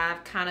face.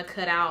 I've kind of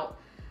cut out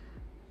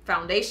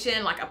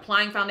foundation, like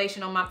applying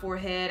foundation on my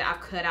forehead.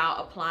 I've cut out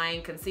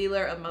applying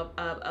concealer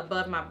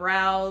above my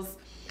brows.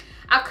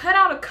 I've cut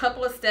out a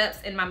couple of steps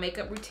in my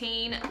makeup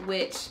routine,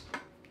 which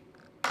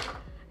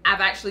I've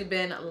actually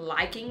been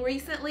liking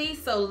recently.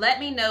 So let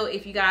me know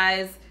if you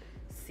guys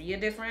see a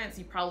difference.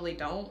 You probably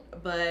don't,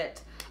 but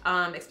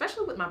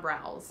especially with my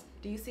brows.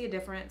 Do you see a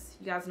difference?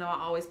 You guys know I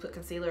always put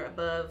concealer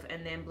above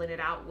and then blend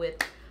it out with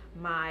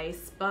my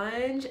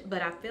sponge,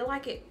 but I feel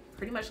like it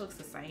pretty much looks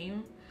the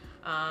same.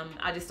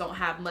 I just don't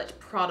have much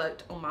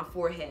product on my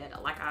forehead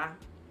like I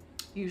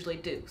usually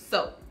do.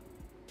 So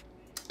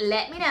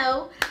let me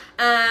know.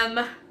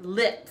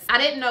 Lips. I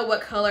didn't know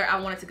what color I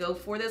wanted to go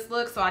for this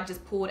look, so I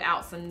just pulled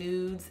out some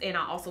nudes, and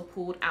I also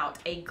pulled out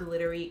a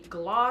glittery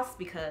gloss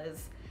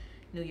because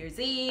New Year's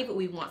Eve,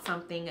 we want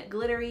something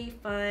glittery,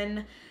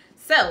 fun.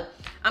 So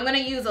I'm gonna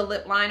use a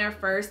lip liner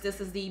first. This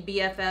is the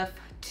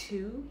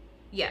BFF2.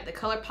 Yeah, the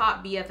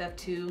ColourPop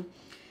BFF2.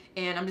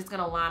 And I'm just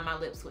gonna line my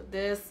lips with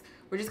this.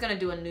 We're just gonna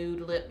do a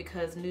nude lip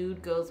because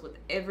nude goes with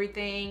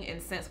everything.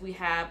 And since we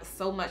have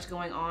so much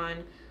going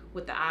on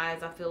with the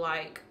eyes, I feel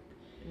like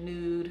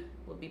nude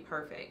would be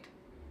perfect.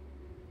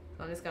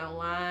 So I'm just gonna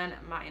line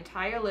my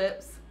entire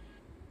lips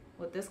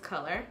with this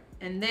color.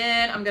 And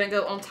then I'm gonna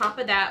go on top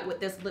of that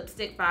with this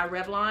lipstick by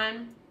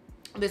Revlon.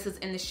 This is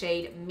in the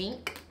shade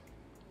Mink.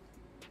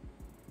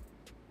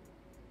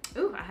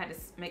 Ooh, I had to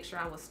make sure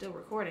I was still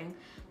recording.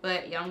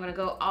 But yeah, I'm gonna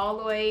go all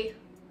the way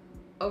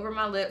over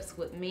my lips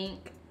with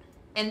Mink.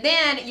 And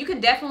then you can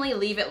definitely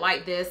leave it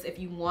like this if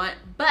you want,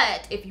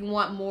 but if you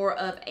want more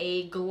of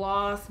a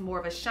gloss, more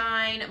of a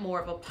shine,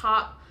 more of a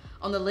pop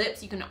on the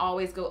lips, you can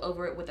always go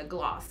over it with a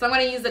gloss. So I'm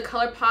gonna use the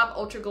ColourPop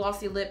Ultra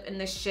Glossy Lip in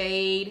the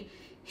shade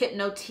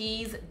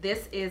Hypnotize.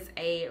 This is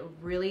a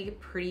really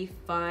pretty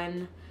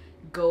fun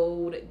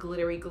gold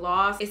glittery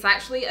gloss. It's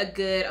actually a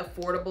good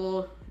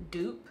affordable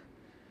dupe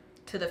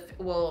to the,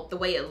 well, the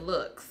way it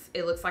looks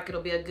like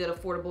it'll be a good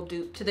affordable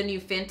dupe to the new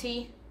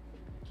Fenty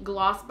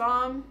Gloss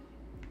Bomb.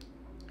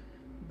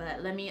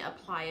 But let me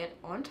apply it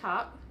on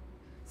top.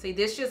 See,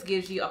 this just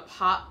gives you a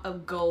pop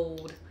of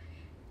gold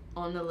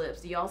on the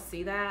lips. Do y'all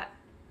see that?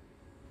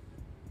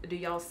 Do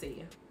y'all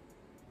see?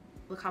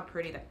 Look how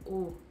pretty that,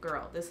 ooh,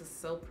 girl, this is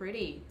so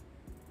pretty.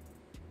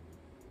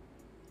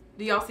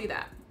 Do y'all see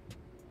that?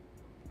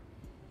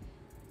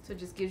 So it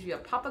just gives you a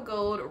pop of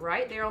gold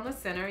right there on the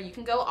center. You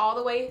can go all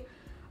the way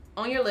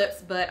on your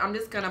lips, but I'm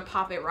just gonna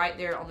pop it right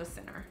there on the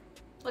center.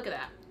 Look at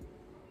that.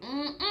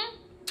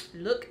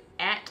 Look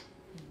at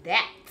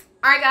that.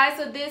 All right, guys,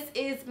 so this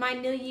is my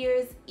New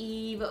Year's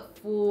Eve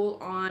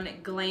full-on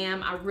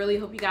glam. I really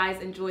hope you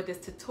guys enjoyed this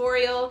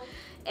tutorial.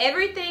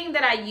 Everything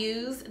that I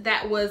used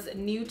that was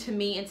new to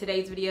me in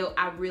today's video,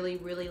 I really,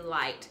 really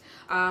liked.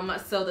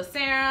 So the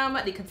serum,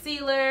 the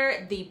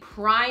concealer, the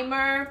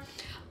primer,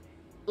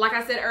 like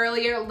I said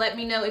earlier, let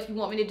me know if you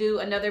want me to do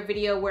another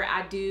video where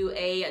I do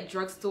a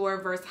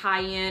drugstore versus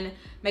high-end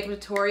makeup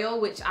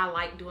tutorial, which I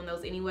like doing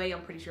those anyway.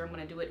 I'm pretty sure I'm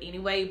gonna do it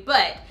anyway.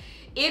 But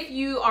if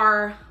you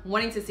are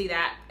wanting to see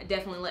that,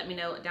 definitely let me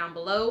know down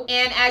below.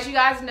 And as you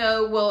guys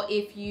know, well,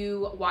 if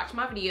you watch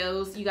my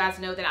videos, you guys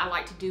know that I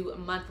like to do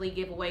monthly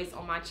giveaways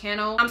on my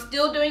channel. I'm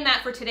still doing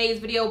that for today's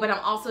video, but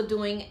I'm also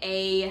doing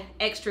a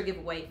extra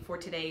giveaway for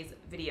today's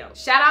video.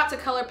 Shout out to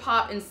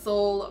ColourPop and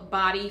Soul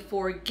Body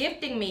for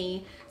gifting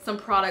me some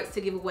products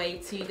to give away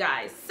to you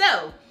guys.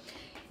 So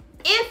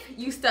if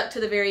you stuck to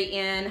the very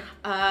end,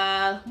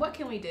 what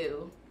can we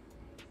do?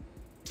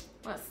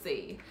 Let's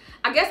see.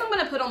 I guess I'm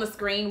gonna put on the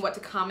screen what to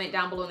comment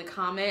down below in the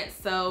comments.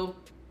 So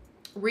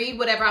read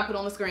whatever I put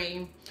on the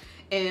screen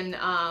and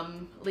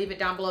leave it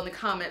down below in the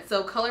comments.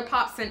 So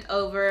ColourPop sent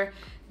over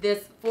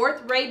this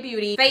Fourth Ray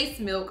Beauty face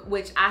milk,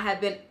 which I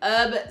have been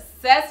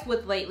obsessed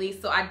with lately.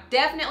 So I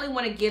definitely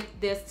want to gift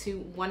this to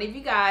one of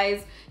you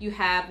guys. You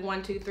have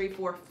 1, 2, 3,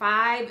 4,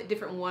 5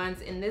 different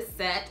ones in this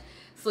set.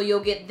 So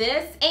you'll get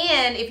this.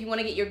 And if you want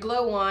to get your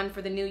glow on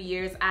for the New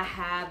Year's, I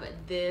have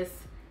this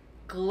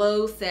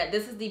glow set.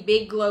 This is the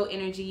Big Glow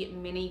Energy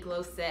Mini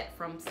Glow Set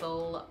from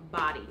Soul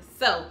Body.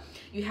 So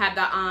you have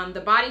the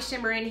body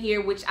shimmer in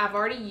here, which I've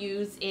already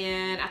used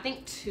in, I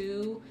think,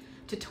 2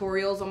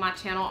 tutorials on my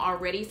channel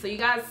already. So you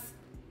guys,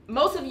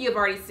 most of you have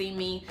already seen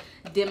me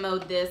demo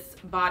this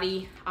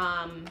body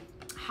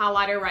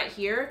highlighter right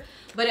here,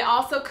 but it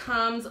also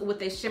comes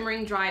with a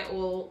shimmering dry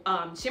oil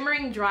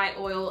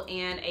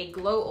and a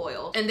glow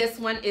oil. And this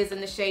one is in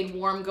the shade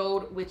Warm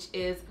Gold, which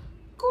is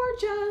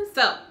gorgeous.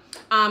 So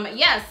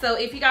yeah, so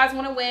if you guys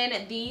want to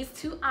win these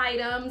 2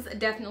 items,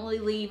 definitely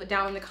leave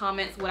down in the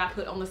comments what I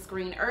put on the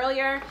screen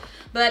earlier.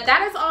 But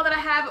that is all that I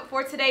have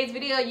for today's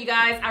video, you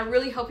guys. I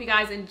really hope you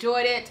guys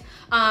enjoyed it.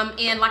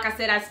 And like I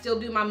said, I still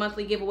do my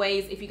monthly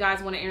giveaways. If you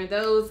guys want to enter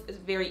those, it's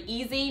very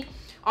easy.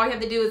 All you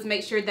have to do is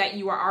make sure that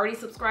you are already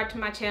subscribed to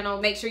my channel.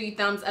 Make sure you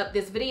thumbs up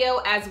this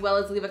video, as well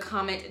as leave a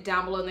comment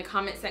down below in the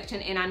comment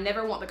section. And I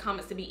never want the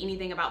comments to be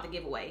anything about the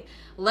giveaway.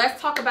 Let's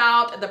talk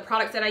about the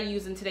products that I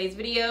use in today's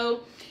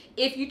video.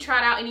 If you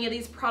tried out any of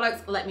these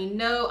products, let me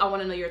know. I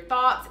want to know your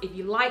thoughts. If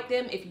you like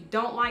them, if you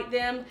don't like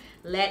them,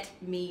 let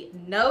me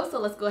know. So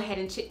let's go ahead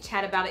and chit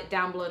chat about it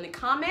down below in the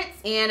comments.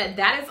 And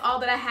that is all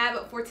that I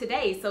have for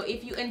today. So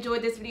if you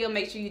enjoyed this video,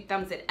 make sure you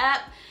thumbs it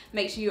up.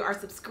 Make sure you are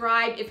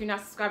subscribed if you're not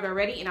subscribed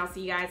already, and I'll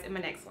see you guys in my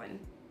next one.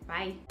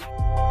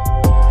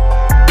 Bye.